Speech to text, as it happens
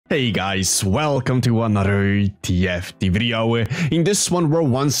Hey guys, welcome to another TFT video. In this one, we're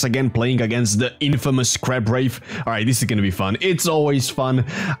once again playing against the infamous Crab Wraith. Alright, this is gonna be fun. It's always fun.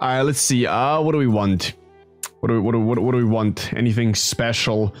 Alright, let's see. What do we want? What do we want? Anything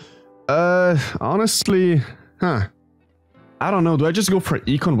special? Honestly, I don't know. Do I just go for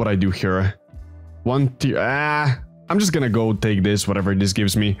econ? What I do here? I'm just gonna go take this, whatever this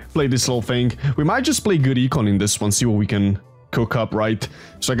gives me. Play this little thing. We might just play good econ in this one, see what we can cook up, right?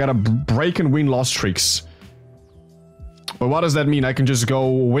 So I gotta break and win loss streaks. But what does that mean? I can just go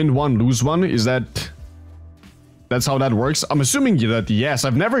win one, lose one? Is that's how that works? I'm assuming that yes.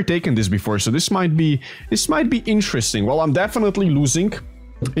 I've never taken this before, so this might be interesting. Well, I'm definitely losing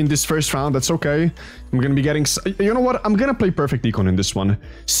in this first round. That's okay. I'm gonna be getting, you know what? I'm gonna play perfect econ in this one.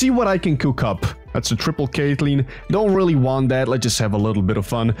 See what I can cook up. That's a triple Caitlyn. Don't really want that. Let's just have a little bit of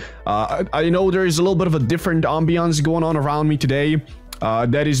fun. I know there is a little bit of a different ambiance going on around me today.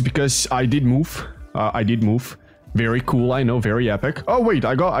 That is because I did move. Very cool. I know. Very epic. Oh wait,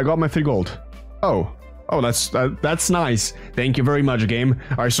 I got my 3 gold. Oh, that's nice. Thank you very much, game.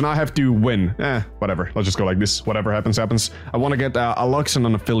 All right, so now I have to win. Whatever. Let's just go like this. Whatever happens, happens. I want to get a Lux and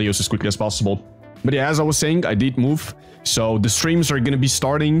an Aphelios as quickly as possible. But yeah, as I was saying, I did move. So the streams are gonna be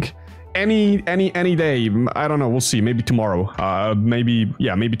starting any day. I don't know, we'll see. Maybe tomorrow, maybe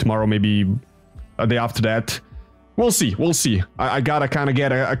tomorrow, maybe a day after that. We'll see. I gotta kind of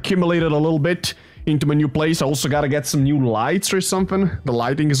get accumulated a little bit into my new place. I also gotta get some new lights or something. The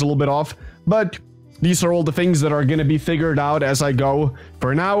lighting is a little bit off, but these are all the things that are gonna be figured out as I go.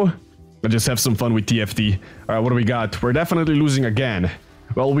 For now, let's just have some fun with TFT. All right, what do we got? We're definitely losing again.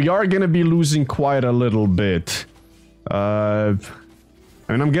 Well, we are gonna be losing quite a little bit. I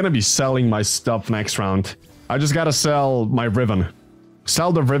mean, I'm gonna be selling my stuff next round. I just gotta sell my Riven.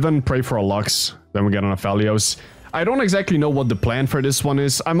 Sell the Riven, pray for a Lux. Then we get an Aphelios. I don't exactly know what the plan for this one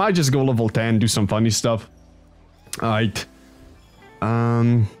is. I might just go level 10, do some funny stuff. Alright.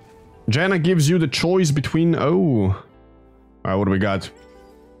 Janna gives you the choice between... Oh. Alright, what do we got?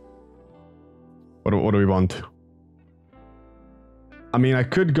 What do we want? I mean, I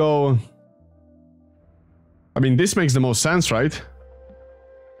could go... I mean, this makes the most sense, right?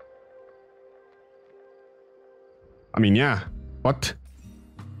 I mean, yeah. What?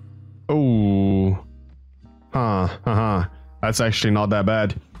 Oh. That's actually not that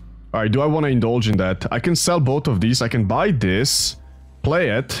bad. Alright, do I want to indulge in that? I can sell both of these. I can buy this, play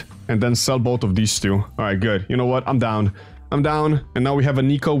it, and then sell both of these two. Alright, good. You know what? I'm down. And now we have a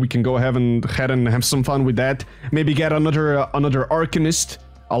Nico. We can go ahead and have some fun with that. Maybe get another Arcanist.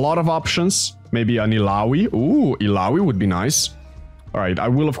 A lot of options. Maybe an Illaoi. Ooh, Illaoi would be nice. Alright, I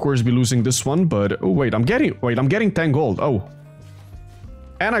will of course be losing this one, but... Oh, wait, I'm getting 10 gold. Oh.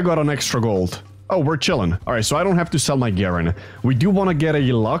 And I got an extra gold. Oh, we're chilling. Alright, so I don't have to sell my Garen. We do want to get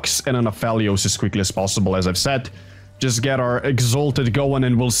a Lux and an Aphelios as quickly as possible, as I've said. Just get our Exalted going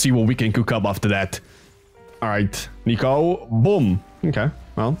and we'll see what we can cook up after that. Alright, Nico. Boom. Okay,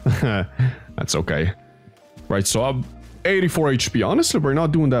 well, that's okay. Right, so I'm 84 HP. Honestly, we're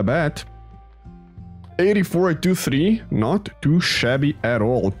not doing that bad. 84 at 2-3, not too shabby at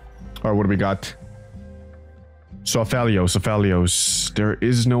all. Alright, what do we got? So Aphelios. There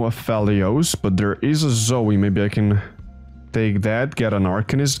is no Aphelios, but there is a Zoe. Maybe I can take that, get an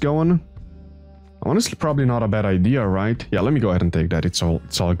Arcanist going. Honestly, probably not a bad idea, right? Yeah, let me go ahead and take that. It's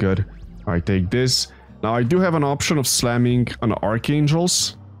all good. Alright, take this. Now, I do have an option of slamming an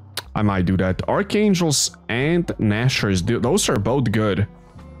Archangels. I might do that. Archangels and Nashers, those are both good.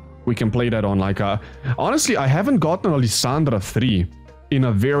 We can play that on like a... Honestly, I haven't gotten a Lissandra 3 in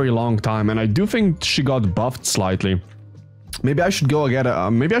a very long time, and I do think she got buffed slightly. Maybe I should go get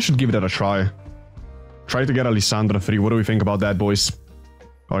a... maybe I should give that a try. Try to get a Lissandra 3. What do we think about that, boys?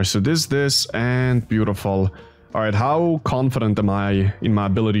 Alright, so this, and beautiful. Alright, how confident am I in my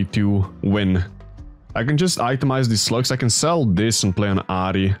ability to win? I can just itemize these slugs. I can sell this and play an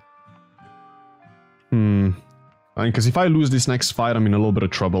Ahri. I mean, because if I lose this next fight, I'm in a little bit of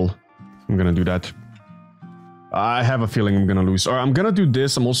trouble. I'm gonna do that. I have a feeling I'm gonna lose. Alright, I'm gonna do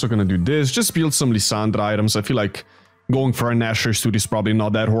this. I'm also gonna do this. Just build some Lissandra items. I feel like going for a Nasher suit is probably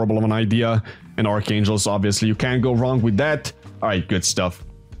not that horrible of an idea. And Archangels, obviously. You can't go wrong with that. Alright, good stuff.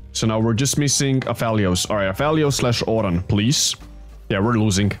 So now we're just missing Aphelios. Alright, Aphelios / Oran, please. Yeah, we're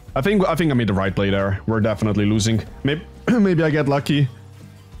losing. I think I made the right play there. We're definitely losing. Maybe I get lucky.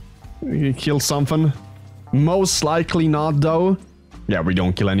 Kill something. Most likely not, though. Yeah, we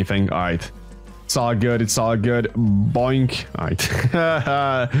don't kill anything. Alright. It's all good. It's all good. Boink. Alright.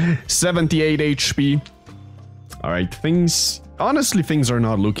 78 HP. Alright. Honestly, things are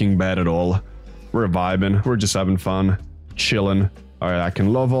not looking bad at all. We're vibing. We're just having fun. Chilling. Alright, I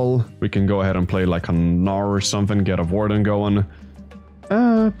can level. We can go ahead and play like a Gnar or something, get a Warden going.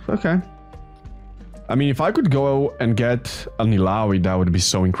 Okay. I mean, if I could go and get a Nilawi, that would be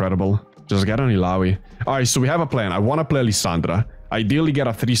so incredible. Just get a Nilawi. Alright, so we have a plan. I want to play Lissandra. Ideally get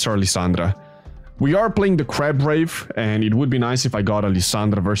a 3-star Lissandra. We are playing the Crab Wraith, and it would be nice if I got a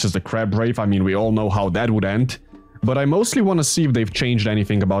Lissandra versus the Crab Wraith. I mean, we all know how that would end. But I mostly want to see if they've changed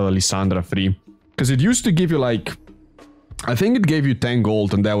anything about a Lissandra 3. Because it used to give you like... I think it gave you 10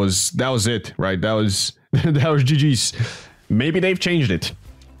 gold and that was it, right? That was that was GG's. Maybe they've changed it.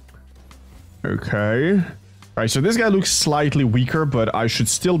 Okay. Alright, so this guy looks slightly weaker, but I should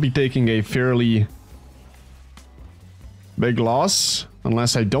still be taking a fairly big loss.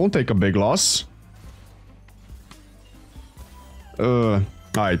 Unless I don't take a big loss.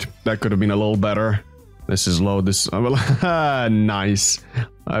 Alright, that could have been a little better. This is low, nice.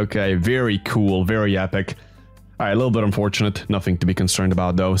 Okay, very cool, very epic. Alright, a little bit unfortunate. Nothing to be concerned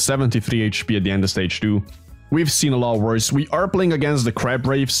about though. 73 HP at the end of stage 2. We've seen a lot worse. We are playing against the Crab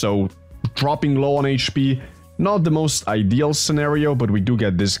Wraith, so dropping low on HP. Not the most ideal scenario, but we do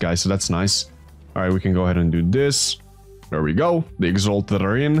get this guy, so that's nice. Alright, we can go ahead and do this. There we go. The Exalted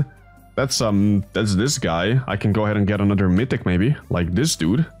are in. That's this guy. I can go ahead and get another Mythic maybe, like this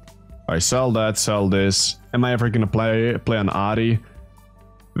dude. Alright, sell that, sell this. Am I ever gonna play an Ahri?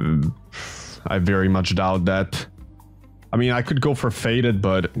 I very much doubt that. I mean, I could go for Faded,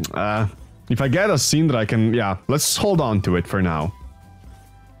 but if I get a Syndra, I can... Yeah, let's hold on to it for now.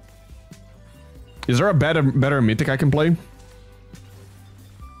 Is there a better Mythic I can play?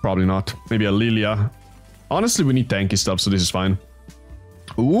 Probably not. Maybe a Lilia. Honestly, we need tanky stuff, so this is fine.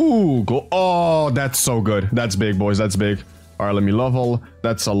 Ooh, go... Oh, that's so good. That's big, boys. That's big. Alright, let me level.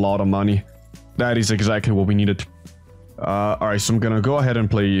 That's a lot of money. That is exactly what we needed. Alright, so I'm gonna go ahead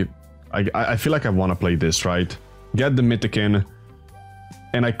and play... I feel like I want to play this, right? Get the Mythic in.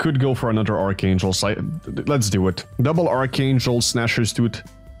 And I could go for another Archangel. So let's do it. Double Archangel, Snatcher's Tooth.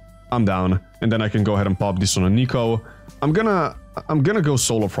 I'm down. And then I can go ahead and pop this on a Nico. I'm gonna go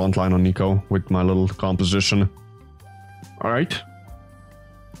solo frontline on Nico with my little composition. Alright.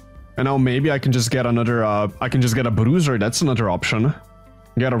 And now maybe I can just get another... I can just get a Bruiser. That's another option.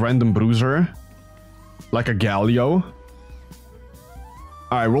 Get a random Bruiser. Like a Galio.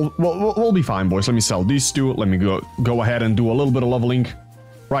 Alright, we'll be fine, boys. Let me sell these two. Let me go ahead and do a little bit of leveling.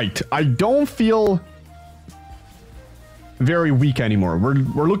 Right, I don't feel very weak anymore.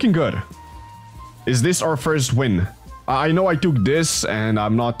 We're looking good. Is this our first win? I know I took this, and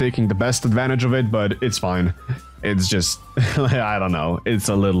I'm not taking the best advantage of it, but it's fine. It's just, I don't know. It's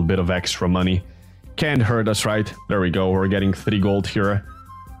a little bit of extra money. Can't hurt us, right? There we go. We're getting 3 gold here.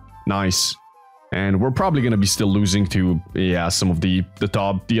 Nice. And we're probably gonna be still losing to, yeah, some of the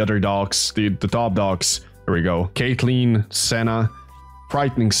other dogs, the top dogs. There we go. Caitlyn, Senna,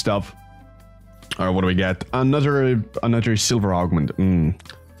 frightening stuff. Alright, what do we get? Another silver augment.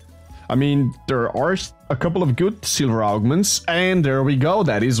 I mean, there are a couple of good silver augments, and there we go.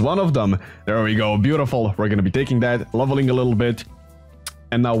 That is one of them. There we go. Beautiful. We're gonna be taking that, leveling a little bit.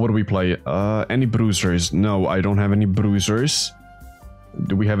 And now what do we play? Any bruisers? No, I don't have any bruisers.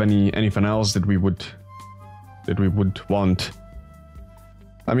 Do we have anything else that we would want?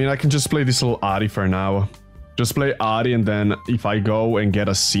 I mean, I can just play this little Ahri for now. Just play Ahri, and then if I go and get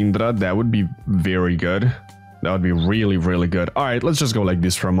a Syndra, that would be very good. That would be really, really good. Alright, let's just go like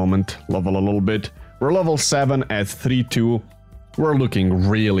this for a moment. Level a little bit. We're level 7 at 3-2. We're looking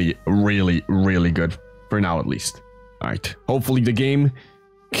really, really, really good. For now, at least. Alright, hopefully the game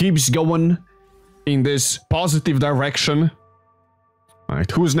keeps going in this positive direction. Alright,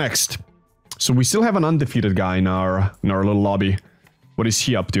 who's next? So we still have an undefeated guy in our little lobby. What is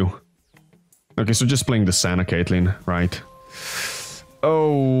he up to? Okay, so just playing the Senna Caitlyn, right?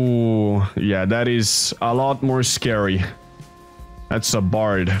 Oh, yeah, that is a lot more scary. That's a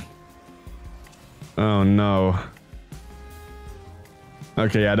Bard. Oh no.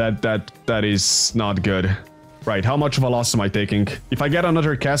 Okay, yeah, that is not good. Right, how much of a loss am I taking? If I get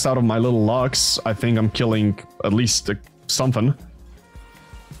another cast out of my little Lux, I think I'm killing at least something.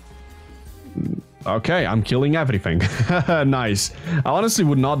 Okay, I'm killing everything. Nice. I honestly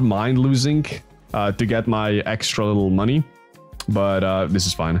would not mind losing to get my extra little money. But this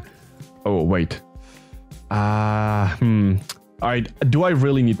is fine. Oh, wait. Alright, do I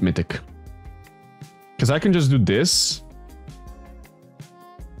really need Mythic? Because I can just do this.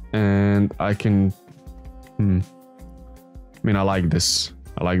 And I can... I mean, I like this.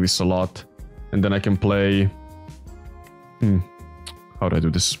 I like this a lot. And then I can play... How do I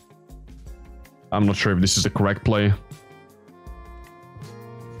do this? I'm not sure if this is the correct play.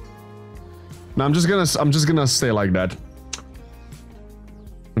 No, I'm just gonna stay like that.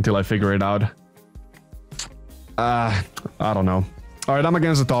 until I figure it out. I don't know. All right, I'm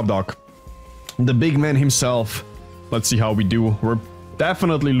against the top dog. The big man himself. Let's see how we do. We're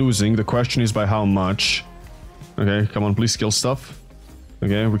definitely losing. The question is by how much. Okay, come on, please kill stuff.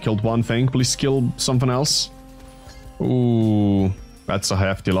 Okay, we killed one thing. Please kill something else. Ooh, that's a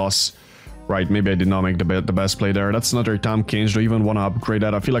hefty loss. Right, maybe I did not make the best play there. That's another Tom Keynes. Do I even want to upgrade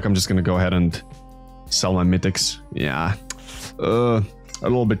that? I feel like I'm just going to go ahead and sell my mythics. Yeah, a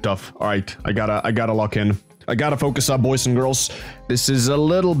little bit tough. All right, I gotta lock in. I gotta focus up, boys and girls. This is a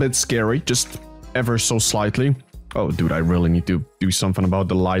little bit scary, just ever so slightly. Oh, dude, I really need to do something about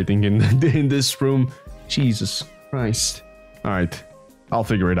the lighting in this room. Jesus Christ. All right, I'll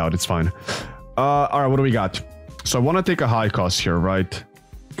figure it out. It's fine. All right, what do we got? So I want to take a high cost here, right?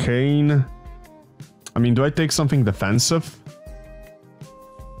 Kane. I mean, do I take something defensive?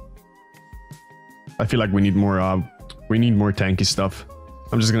 I feel like we need more tanky stuff.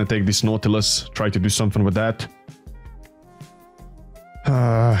 I'm just gonna take this Nautilus, try to do something with that.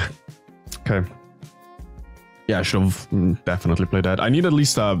 Okay. Yeah, I should have definitely played that. I need at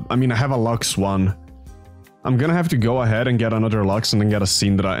least a... I mean, I have a Lux 1. I'm gonna have to go ahead and get another Lux and then get a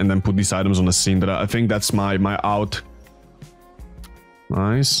Syndra and then put these items on a Syndra. I think that's my out.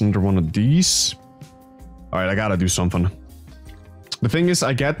 Nice, under one of these. Alright, I gotta do something. The thing is,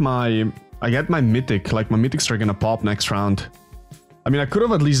 I get my mythic. Like, my mythics are gonna pop next round. I mean, I could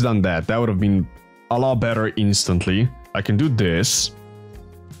have at least done that. That would have been a lot better instantly. I can do this.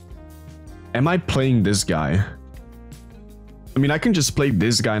 Am I playing this guy? I mean, I can just play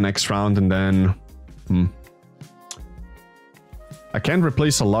this guy next round and then... I can't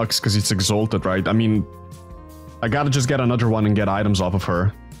replace a Lux because it's exalted, right? I mean, I gotta just get another one and get items off of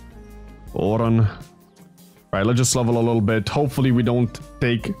her. Oran. Right, let's just level a little bit. Hopefully we don't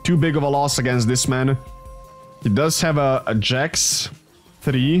take too big of a loss against this man. He does have a Jax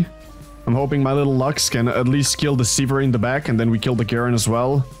 3. I'm hoping my little Lux can at least kill the Sivir in the back, and then we kill the Garen as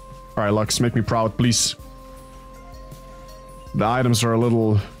well. Alright, Lux, make me proud, please. The items are a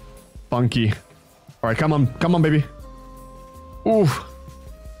little funky. Alright, come on, baby. Oof.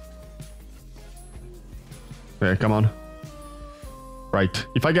 Okay, come on. Right,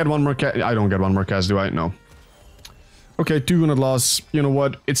 if I get one more cast... I don't get one more cast, do I? No. Okay, 2 unit loss. You know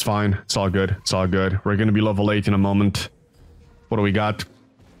what? It's fine. It's all good. It's all good. We're gonna be level 8 in a moment. What do we got?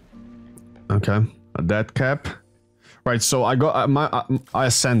 Okay, a dead cap. Right, so I got I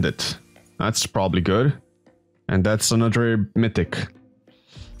ascended. That's probably good. And that's another mythic.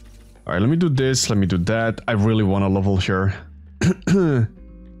 All right, let me do this. Let me do that. I really want to level here.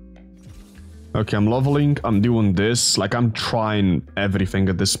 Okay, I'm leveling. I'm doing this. Like, I'm trying everything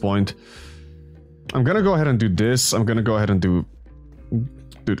at this point. I'm gonna go ahead and do this. I'm gonna go ahead and do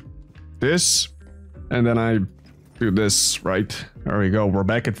this. And then I do this, right? There we go. We're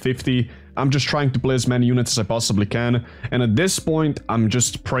back at 50. I'm just trying to play as many units as I possibly can. And at this point, I'm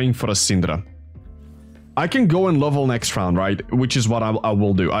just praying for a Syndra. I can go and level next round, right? Which is what I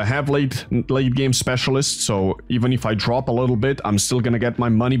will do. I have late game specialists, so even if I drop a little bit, I'm still gonna get my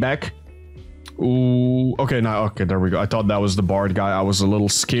money back. Ooh, okay, now, okay, there we go. I thought that was the Bard guy. I was a little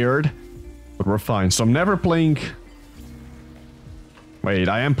scared. But we're fine. So I'm never playing... Wait,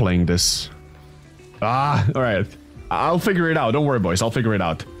 I am playing this. Ah, alright. I'll figure it out. Don't worry, boys. I'll figure it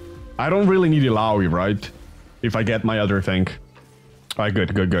out. I don't really need Illaoi, right? If I get my other thing. Alright,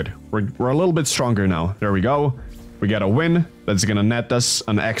 good, good, good. We're a little bit stronger now. There we go. We get a win. That's gonna net us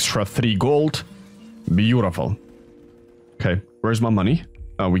an extra 3 gold. Beautiful. Okay, where's my money?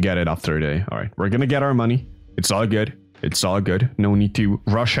 Oh, we get it after a day. Alright, we're gonna get our money. It's all good. It's all good. No need to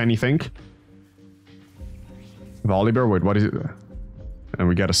rush anything. Volibear, wait, what is it? And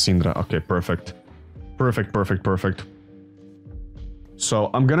we get a Syndra. Okay, perfect. Perfect, perfect, perfect.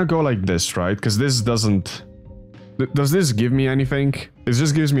 So I'm gonna go like this, right? Because this doesn't... Does this give me anything? It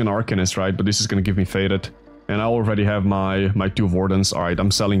just gives me an Arcanist, right? But this is gonna give me Faded. And I already have my 2 Wardens. Alright,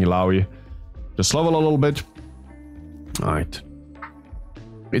 I'm selling Illaoi. Just level a little bit. Alright.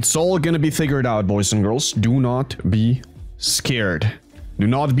 It's all gonna be figured out, boys and girls. Do not be scared. Do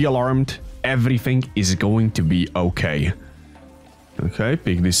not be alarmed. Everything is going to be okay. Okay,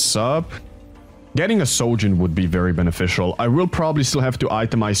 pick this up. Getting a Sojin would be very beneficial. I will probably still have to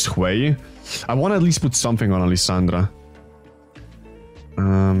itemize Hwei. I want to at least put something on Alessandra.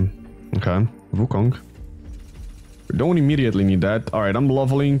 Okay. Wukong. We don't immediately need that. Alright, I'm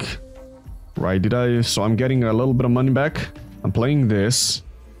leveling. Right, so I'm getting a little bit of money back. I'm playing this.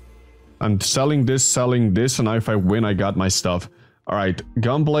 I'm selling this, and now if I win, I got my stuff. Alright,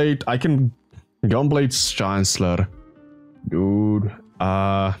 Gunblade. I can... Gunblade's Chancellor. Dude.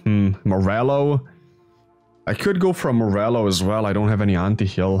 Morello. I could go for a Morello as well. I don't have any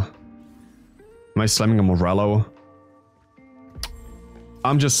anti-heal. Am I slamming a Morello?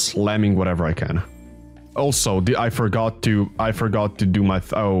 I'm just slamming whatever I can. Also, I forgot to do my...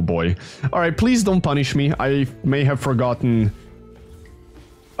 oh boy. Alright, please don't punish me. I may have forgotten...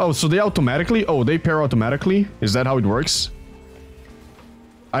 oh, so they automatically... oh, they pair automatically? Is that how it works?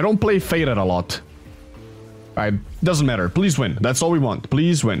 I don't play Faded a lot. Alright, doesn't matter. Please win. That's all we want.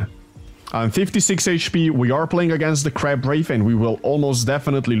 Please win. I'm 56 HP. We are playing against the Crab Wraith, and we will almost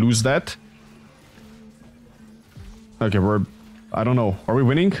definitely lose that. Okay, we're... I don't know. Are we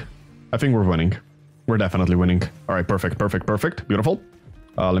winning? I think we're winning. We're definitely winning. Alright, perfect, perfect, perfect. Beautiful.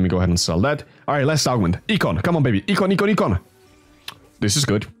 Let me go ahead and sell that. Alright, last augment. Econ. Come on, baby. Econ, econ, econ. This is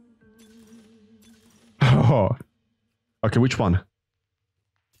good. Oh. Okay, which one?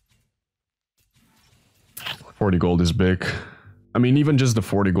 40 gold is big. I mean, even just the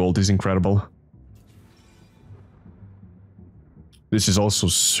 40 gold is incredible. This is also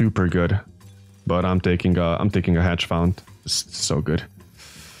super good. But I'm taking a Hatch Found. It's so good.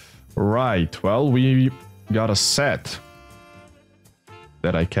 Right, well, we got a Sett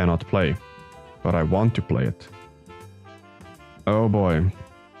that I cannot play. But I want to play it. Oh boy.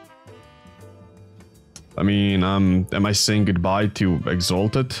 I mean, am I saying goodbye to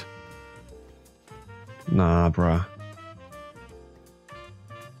Exalted? Nah, bruh.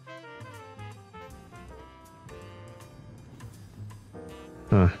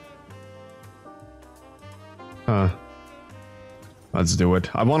 Huh. Huh. Let's do it.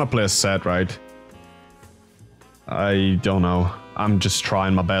 I want to play a Sett, right? I don't know. I'm just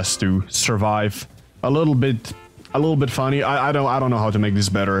trying my best to survive. A little bit funny. I don't know how to make this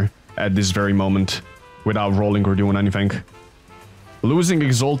better at this very moment without rolling or doing anything. Losing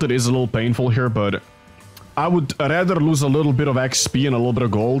Exalted is a little painful here, but I would rather lose a little bit of XP and a little bit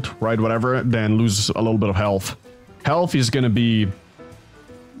of gold, right, whatever, than lose a little bit of health. Health is gonna be...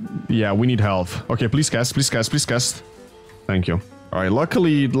 yeah, we need health. Okay, please cast, please cast, please cast. Thank you. Alright,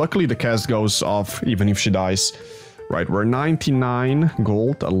 luckily the cast goes off even if she dies. Right, we're 99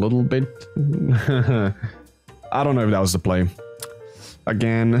 gold, a little bit. I don't know if that was the play.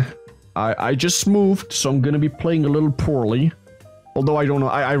 Again, I just moved, so I'm gonna be playing a little poorly. Although I don't know,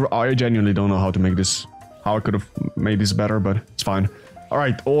 I genuinely don't know how to make this... how I could have made this better, but it's fine.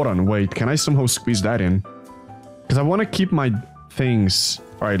 Alright, Oran, wait, can I somehow squeeze that in? Because I want to keep my things...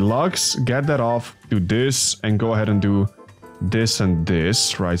 alright, Lux, get that off, do this, and go ahead and do this and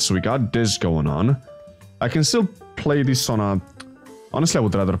this. Right, so we got this going on. I can still play this on a... honestly, I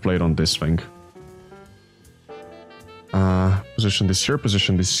would rather play it on this thing. Position this here,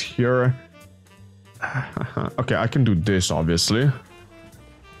 position this here. Okay, I can do this, obviously.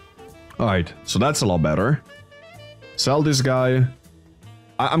 Alright, so that's a lot better. Sell this guy.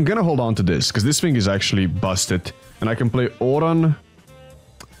 I'm gonna hold on to this, because this thing is actually busted. And I can play Oran.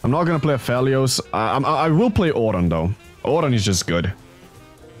 I'm not gonna play Aphelios. I will play Oran, though. Oran is just good.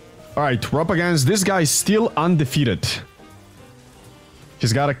 Alright, we're up against this guy, still undefeated.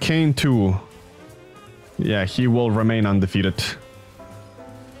 He's got a cane, too. Yeah, he will remain undefeated.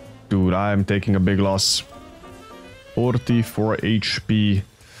 Dude, I am taking a big loss. 44 HP.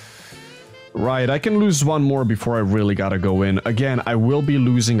 Right, I can lose one more before I really gotta go in. Again, I will be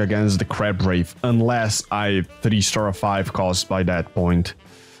losing against the Crab Wraith unless I 3-star a 5 cost by that point.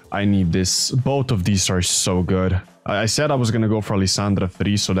 I need this. Both of these are so good. I said I was gonna go for Lissandra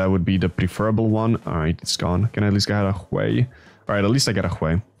 3, so that would be the preferable one. Alright, it's gone. Can I at least get a Hwei? Alright, at least I get a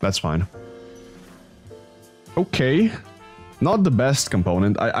Hwei. That's fine. Okay. Not the best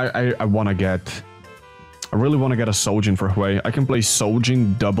component. I wanna get... I really want to get a Sojin for Hwei. I can play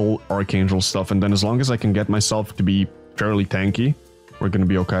Sojin, double Archangel stuff, and then as long as I can get myself to be fairly tanky, we're gonna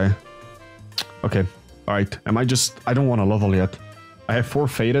be okay. Okay, alright. Am I just... I don't want to level yet. I have 4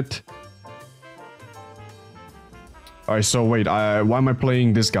 Faded. Alright, so wait, why am I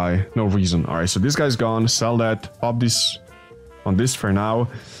playing this guy? No reason. Alright, so this guy's gone. Sell that. Pop this on this for now.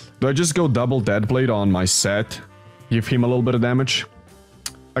 Do I just go double Deadblade on my Sett? Give him a little bit of damage?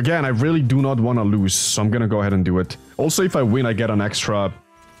 Again, I really do not want to lose, so I'm gonna go ahead and do it. Also, if I win, I get an extra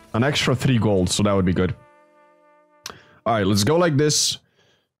 3 gold, so that would be good. Alright, let's go like this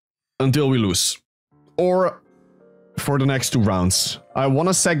until we lose. Or for the next 2 rounds. I want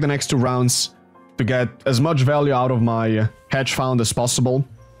to sack the next 2 rounds to get as much value out of my Hatch Found as possible.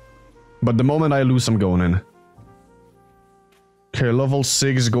 But the moment I lose, I'm going in. Okay, level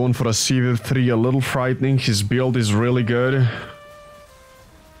 6, going for a CV3, a little frightening. His build is really good.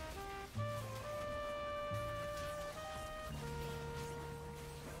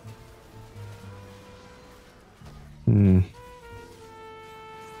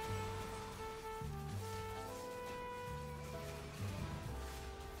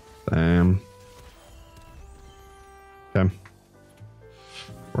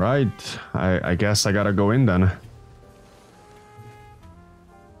 Right. I guess I gotta go in then.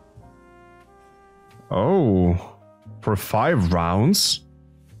 Oh. For 5 rounds?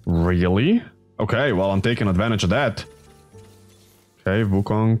 Really? Okay, well, I'm taking advantage of that. Okay,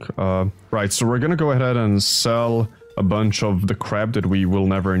 Wukong. Right, so we're gonna go ahead and sell a bunch of the crap that we will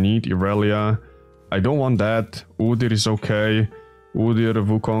never need. Irelia. I don't want that. Udyr is okay. Udyr,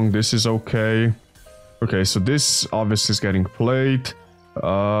 Wukong, this is okay. Okay, so this obviously is getting played.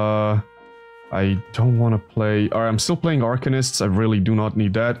 I don't want to play... Alright, I'm still playing Arcanists. I really do not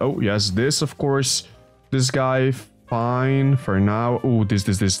need that. Oh, yes, this, of course. This guy, fine for now. Oh, this.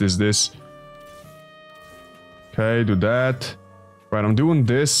 Okay, do that. Right, I'm doing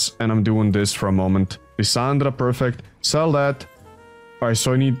this, and I'm doing this for a moment. Lissandra, perfect. Sell that. Alright,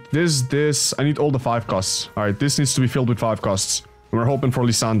 so I need this. I need all the 5 costs. Alright, this needs to be filled with 5 costs. We're hoping for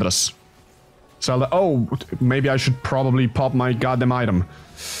Lissandra's. Sell that. Oh, maybe I should probably pop my goddamn item.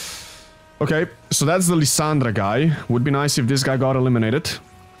 Okay, so that's the Lissandra guy. Would be nice if this guy got eliminated.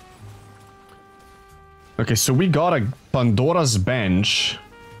 Okay, so we got a Pandora'S Bench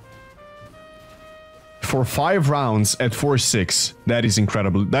for 5 rounds at 4-6. That is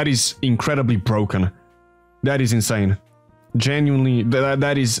incredible. That is incredibly broken. That is insane. Genuinely,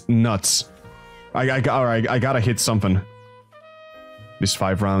 that is nuts. Alright, I gotta hit something. These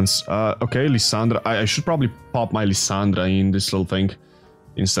 5 rounds. Okay, Lissandra. I should probably pop my Lissandra in this little thing.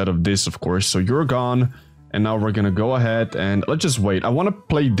 Instead of this, of course. So you're gone. And now we're gonna go ahead and... Let's just wait. I want to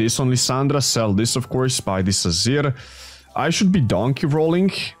play this on Lissandra. Sell this, of course. Buy this Azir. I should be donkey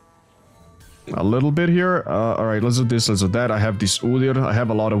rolling a little bit here. Alright, let's do this. Let's do that. I have this Udyr. I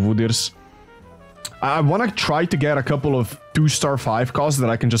have a lot of Udyrs. I want to try to get a couple of 2-star 5 costs that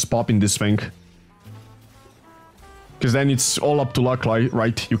I can just pop in this thing. Because then it's all up to luck,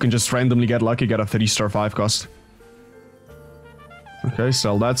 right? You can just randomly get lucky, get a 3-star 5 cost. Okay,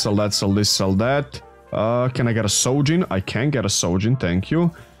 sell that, sell that, sell this, sell that. Can I get a Sojin? I can get a Sojin, thank you.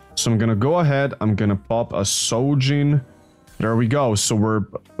 So I'm gonna go ahead, I'm gonna pop a Sojin. There we go, so we're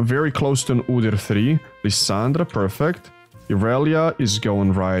very close to an Udyr 3. Lissandra, perfect. Irelia is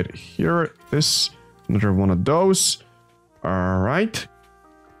going right here. This, another one of those. Alright.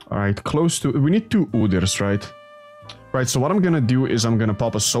 Alright, close to... We need 2 Udyrs, right? Right, so what I'm gonna do is I'm gonna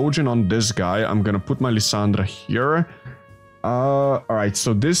pop a Sojin on this guy. I'm gonna put my Lissandra here. Alright,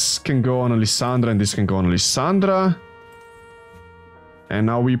 so this can go on a Lissandra and this can go on a Lissandra. And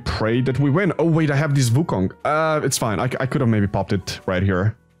now we pray that we win. Oh wait, I have this Wukong. It's fine. I could have maybe popped it right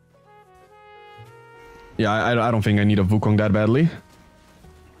here. Yeah, I don't think I need a Wukong that badly.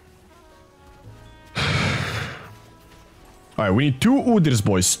 Alright, we need 2 Udyrs,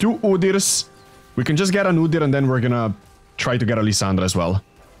 boys. 2 Udyrs. We can just get an Udyr and then we're gonna try to get a Lissandra as well.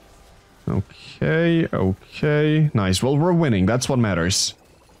 Okay, okay. Nice. Well, we're winning. That's what matters.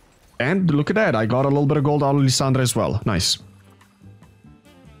 And look at that. I got a little bit of gold out of Lissandra as well. Nice.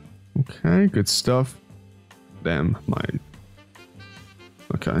 Okay, good stuff. Damn, my...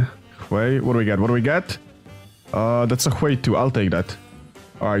 Okay. Hwei. What do we get? What do we get? That's a Hwei too. I'll take that.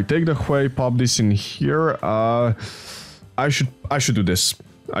 Alright, take the Hwei. Pop this in here. I should do this.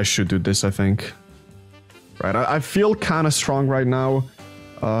 I should do this, I think. Right, I feel kind of strong right now.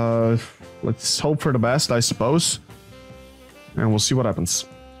 Let's hope for the best, I suppose. And we'll see what happens.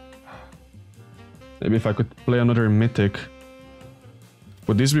 Maybe if I could play another Mythic.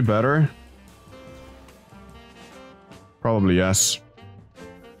 Would this be better? Probably yes.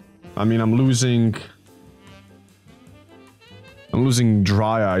 I mean, I'm losing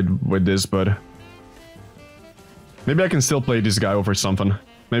Dryad with this, but... Maybe I can still play this guy over something.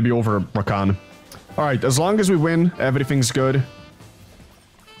 Maybe over Rakan. Alright, as long as we win, everything's good.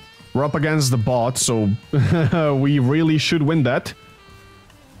 We're up against the bot, so we really should win that.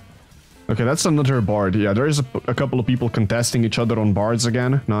 Okay, that's another bard. Yeah, there is a couple of people contesting each other on bards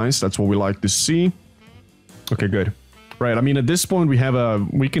again. Nice, that's what we like to see. Okay, good. Right, I mean, at this point, we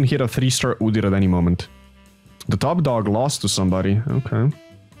can hit a 3-star Udyr at any moment. The top dog lost to somebody. Okay.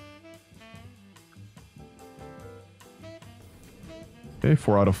 Okay,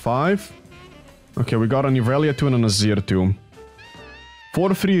 4 out of 5. Okay, we got an Irelia 2 and an Azir 2.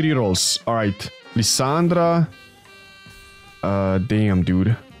 4 free rerolls. Alright. Lissandra. Damn,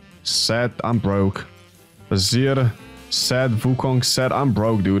 dude. Sett, I'm broke. Azir. Sett, Wukong, Sett, I'm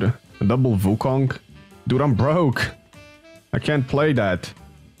broke, dude. A double Wukong. Dude, I'm broke. I can't play that.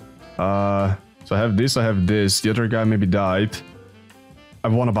 So I have this, I have this. The other guy maybe died. I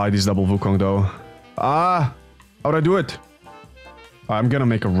want to buy this double Wukong, though. How'd I do it? I'm gonna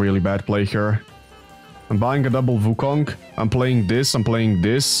make a really bad play here. I'm buying a double Wukong. I'm playing this. I'm playing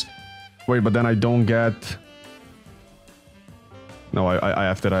this. Wait, but then I don't get... No, I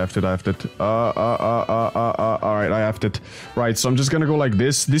have it, I have it, I have it. Alright, I have it. Right, so I'm just gonna go like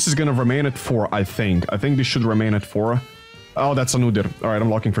this. This is gonna remain at 4, I think. I think this should remain at 4. Oh, that's an Udyr. Alright, I'm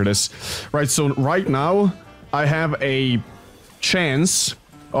locking for this. Right, so right now, I have a chance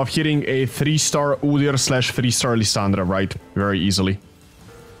of hitting a 3-star Udyr / 3-star Lissandra, right? Very easily.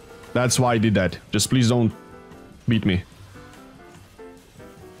 That's why I did that. Just please don't beat me.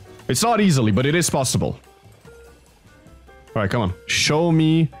 It's not easily, but it is possible. Alright, come on. Show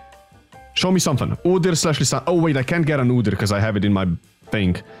me something. Udyr / Lissandra. Oh, wait, I can't get an Udyr because I have it in my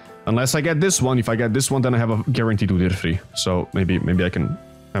thing. Unless I get this one. If I get this one, then I have a guaranteed Udyr 3. So maybe I can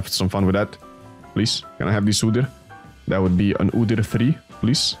have some fun with that. Please, can I have this Udyr? That would be an Udyr 3,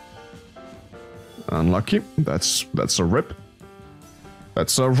 please. Unlucky. That's a rip.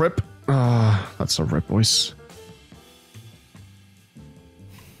 That's a rip. That's a rip, boys.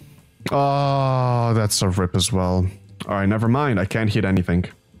 Oh, that's a rip as well. Alright, never mind. I can't hit anything.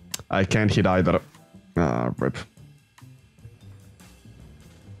 I can't hit either. Rip.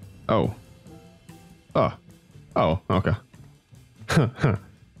 Oh. Oh. Oh, okay.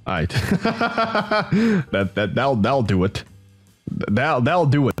 Alright. That'll do it. That'll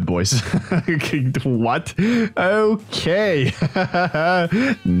do it, boys. What? Okay.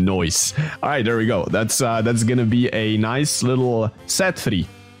 Nice. Alright, there we go. That's gonna be a nice little set 3.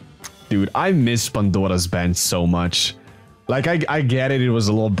 Dude, I miss Pandora'S Bench so much. Like, I get it, it was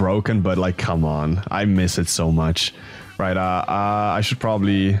a little broken, but like, come on. I miss it so much. Right, I should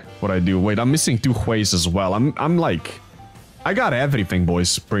probably... What I do? Wait, I'm missing 2 Hweis as well. I'm like... I got everything,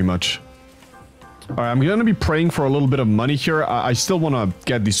 boys, pretty much. Alright, I'm gonna be praying for a little bit of money here. I still wanna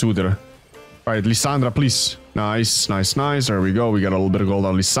get this Udyr. Alright, Lissandra, please. Nice, nice, nice. There we go. We got a little bit of gold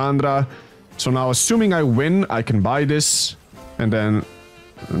on Lissandra. So now, assuming I win, I can buy this. And then...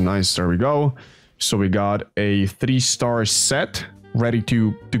 Nice, there we go. So we got a 3-star set ready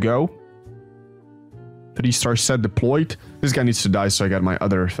to go. 3-star set deployed. This guy needs to die, so I got my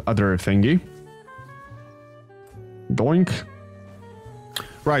other thingy. Doink.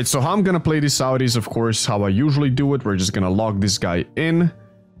 Right, so how I'm gonna play this out is, of course, how I usually do it. We're just gonna lock this guy in.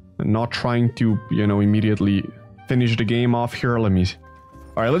 And not trying to, you know, immediately finish the game off here. Let me...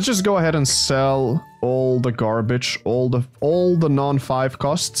 Alright, let's just go ahead and sell all the garbage, all the non-5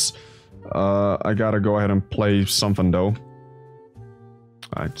 costs. I gotta go ahead and play something though.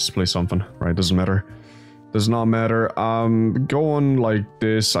 Alright, just play something. Right, doesn't matter. Does not matter. Go on like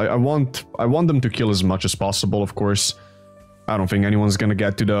this. I want them to kill as much as possible, of course. I don't think anyone's gonna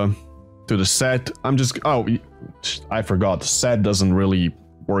get to the set. I'm just... Oh, I forgot. Set doesn't really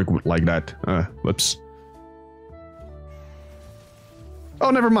work like that. Whoops. Oh,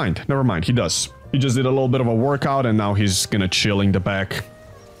 never mind. Never mind. He does. He just did a little bit of a workout and now he's gonna chill in the back.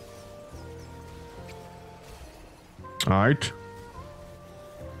 Alright.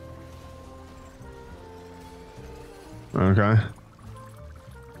 Okay.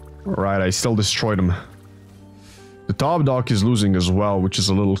 Alright, I still destroyed him. The top dog is losing as well, which is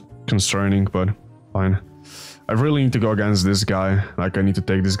a little concerning, but fine. I really need to go against this guy. Like, I need to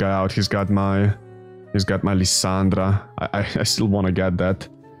take this guy out. He's got my Lissandra. I still want to get that.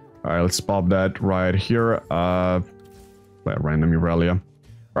 Alright, let's pop that right here. Random Irelia.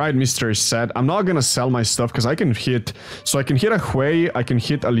 Alright, Mr. Sett. I'm not gonna sell my stuff because I can hit... So I can hit a Hwei, I can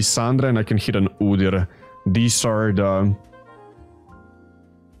hit a Lissandra, and I can hit an Udyr. These are the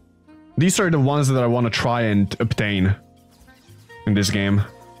ones that I want to try and obtain in this game.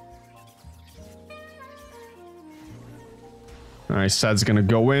 Alright, Sett's gonna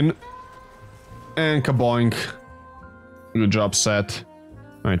go in. And kaboink. Good job, Sett.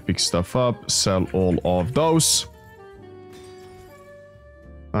 Alright, pick stuff up. Sell all of those.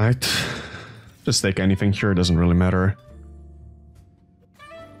 Alright. Just take anything here, doesn't really matter.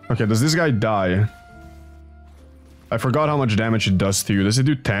 Okay, does this guy die? I forgot how much damage it does to you. Does it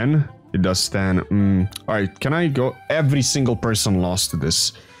do 10? It does 10. Alright, can I go? Every single person lost to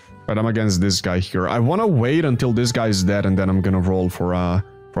this. But I'm against this guy here. I want to wait until this guy is dead and then I'm gonna roll for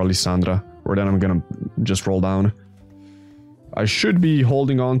Lissandra. Or then I'm gonna just roll down. I should be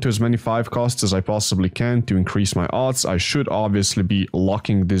holding on to as many 5 costs as I possibly can to increase my odds. I should obviously be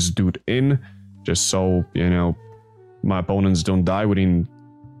locking this dude in. Just so, you know, my opponents don't die within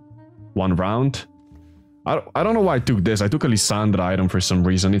 1 round. I don't know why I took this. I took a Lissandra item for some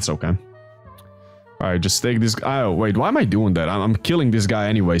reason. It's okay. Alright, just take this guy. Oh, wait, why am I doing that? I'm killing this guy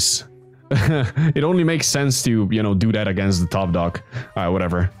anyways. It only makes sense to, you know, do that against the top dog. Alright,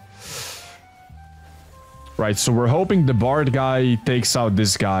 whatever. Right, so we're hoping the Bard guy takes out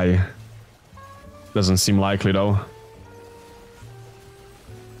this guy. Doesn't seem likely, though.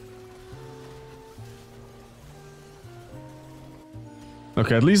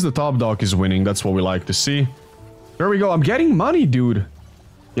 Okay, at least the top dog is winning. That's what we like to see. There we go. I'm getting money, dude.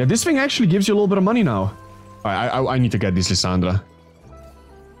 Yeah, this thing actually gives you a little bit of money now. I need to get this Lissandra.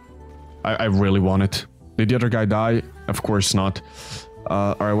 I really want it. Did the other guy die? Of course not.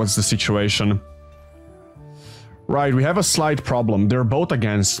 Alright, what's the situation? Right, we have a slight problem. They're both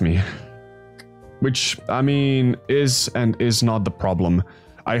against me. Which, I mean, is and is not the problem.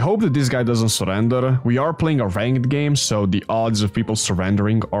 I hope that this guy doesn't surrender. We are playing a ranked game, so the odds of people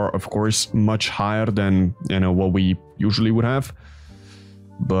surrendering are, of course, much higher than, you know, what we usually would have.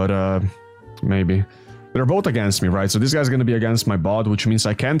 But, maybe. They're both against me, right? So this guy's gonna be against my bot, which means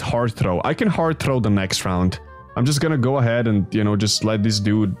I can't hard throw. I can hard throw the next round. I'm just gonna go ahead and, you know, just let this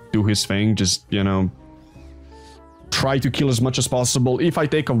dude do his thing. Just, you know, try to kill as much as possible. If I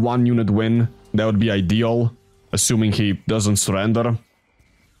take a 1-unit win, that would be ideal, assuming he doesn't surrender.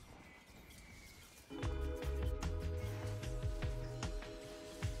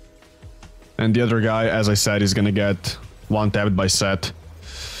 And the other guy, as I said, is gonna get one-tapped by Sett.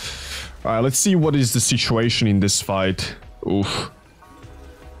 Alright, let's see what is the situation in this fight. Oof.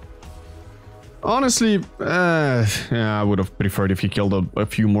 Honestly, yeah, I would have preferred if he killed a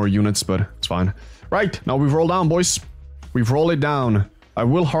few more units, but it's fine. Right, now we've rolled down, boys. We've rolled it down. I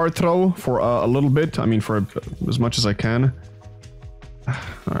will hard throw for a little bit. I mean, for as much as I can.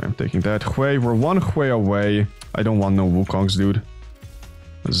 Alright, I'm taking that. Hwei, we're one Hwei away. I don't want no Wukongs, dude.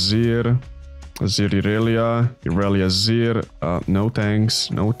 Azir. Azir Irelia. Irelia Azir. No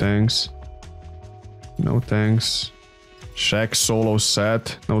thanks. No thanks. No thanks. Shaq solo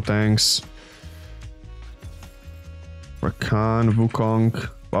Sett. No thanks. Rakan, Wukong.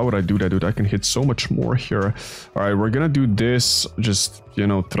 Why would I do that, dude? I can hit so much more here. Alright, we're gonna do this. Just, you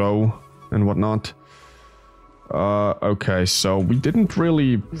know, throw and whatnot. Okay, so we didn't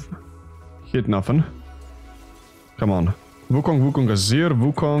really hit nothing. Come on. Wukong, Wukong, Azir,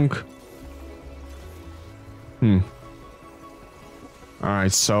 Wukong.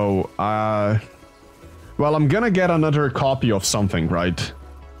 Alright, so, well, I'm gonna get another copy of something, right?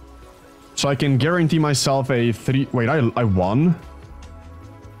 So I can guarantee myself a 3... Wait, I won?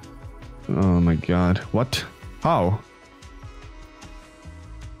 Oh my god. What? How?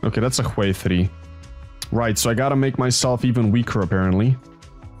 Okay, that's a Hwei 3. Right, so I gotta make myself even weaker, apparently.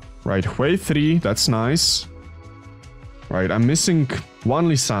 Right, Hwei 3, that's nice. Right, I'm missing one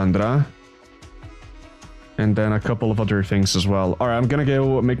Lissandra. And then a couple of other things as well. Alright, I'm gonna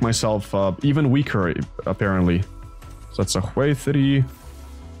go make myself even weaker, apparently. So that's a Hwei 3.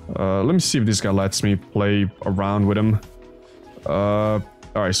 Let me see if this guy lets me play around with him.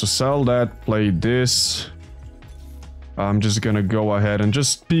 Alright, so sell that, play this. I'm just gonna go ahead and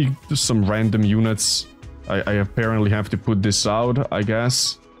just pick some random units. I apparently have to put this out, I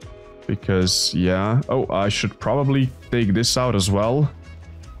guess. Because, yeah. Oh, I should probably take this out as well.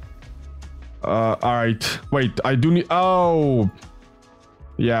 Alright. Wait, I do need... Oh!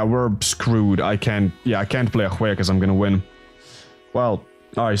 Yeah, we're screwed. I can't... Yeah, I can't play a Hwei because I'm gonna win. Well,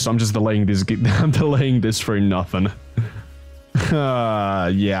 alright, so I'm just delaying this... I'm delaying this for nothing.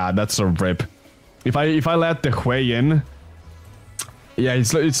 Yeah, that's a rip. If I let the Hwei in... Yeah,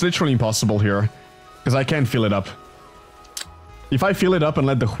 it's literally impossible here. Because I can't fill it up. If I fill it up and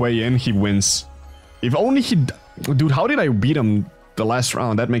let the Hwei in, he wins. If only he... Dude, how did I beat him the last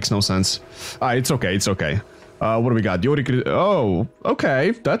round? That makes no sense. It's okay, it's okay. What do we got? Oh,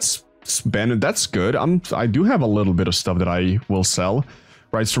 okay. That's good. I do have a little bit of stuff that I will sell.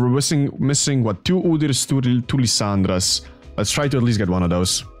 Right, so we're missing what? 2 Udyrs, 2 Lissandras. Let's try to at least get one of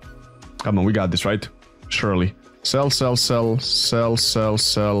those. Come on, we got this, right? Surely. Sell, sell, sell, sell, sell,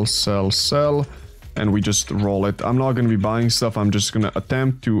 sell, sell, sell. And we just roll it. I'm not going to be buying stuff. I'm just going to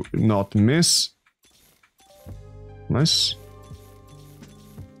attempt to not miss. Nice.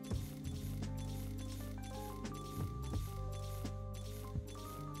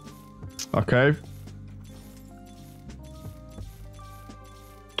 Okay.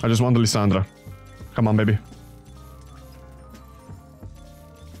 I just want the Lissandra. Come on, baby.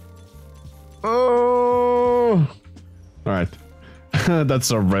 Oh! Alright.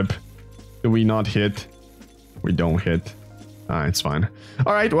 That's a rip. Do we not hit? We don't hit. It's fine.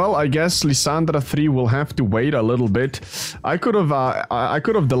 Alright, well, I guess Lissandra 3 will have to wait a little bit. I could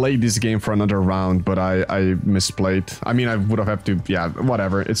have delayed this game for another round, but I misplayed. I mean, I would have to... Yeah,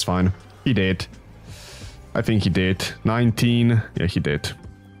 whatever. It's fine. He did. I think he did. 19. Yeah, he did.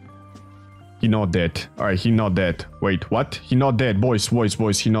 He not dead. Alright, he not dead. Wait, what? He not dead. Boys,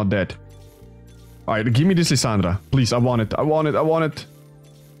 he not dead. Alright, give me this Lissandra. Please, I want it. I want it. I want it.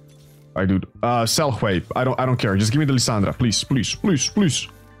 Alright, dude. Sell Hwei. I don't care. Just give me the Lissandra. Please, please, please, please.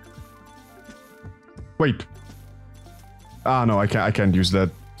 Wait. Ah, no, I can't use that.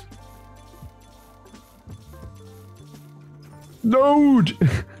 Dude!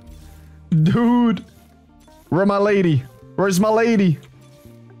 Dude! Where's my lady? Where's my lady?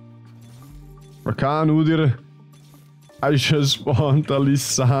 Rakan Udir. I just want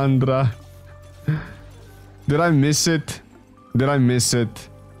Alessandra. Did I miss it? Did I miss it?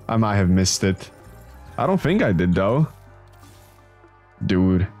 I might have missed it. I don't think I did though.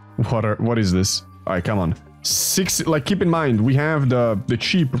 Dude, what is this? Alright, come on. 6, like, keep in mind, we have the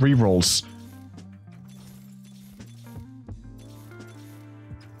cheap rerolls.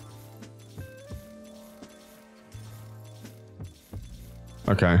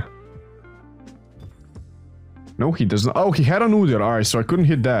 Okay. No, he does not. Oh, he had an Udyr. Alright, so I couldn't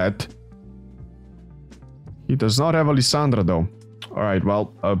hit that. He does not have Alessandra, though. Alright,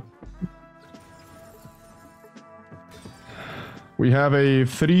 well, we have a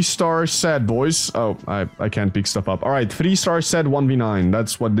 3-star Sett, boys. Oh, I can't pick stuff up. Alright, 3-star Sett 1v9.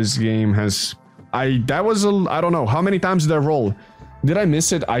 That's what this game has... That was a... I don't know. How many times did I roll? Did I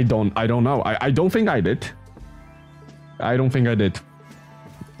miss it? I don't know. I don't think I did. I don't think I did.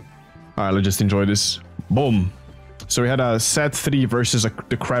 Alright, let's just enjoy this. Boom. So we had a Sett 3 versus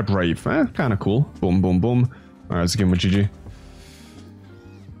the Crab Rave. Kind of cool. Boom, boom, boom. Alright, let's give him a GG.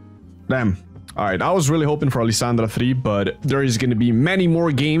 Damn. Alright, I was really hoping for Alessandra 3, but there is going to be many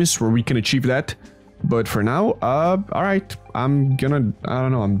more games where we can achieve that. But for now, alright. I'm gonna, I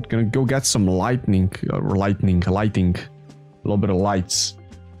don't know, I'm gonna go get some lighting. Lighting. A little bit of lights.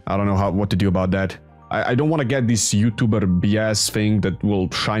 I don't know what to do about that. I don't want to get this YouTuber BS thing that will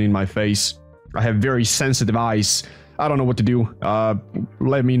shine in my face. I have very sensitive eyes. I don't know what to do.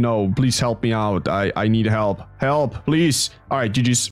 Let me know. Please help me out. I need help. Help, please. Alright, GG's.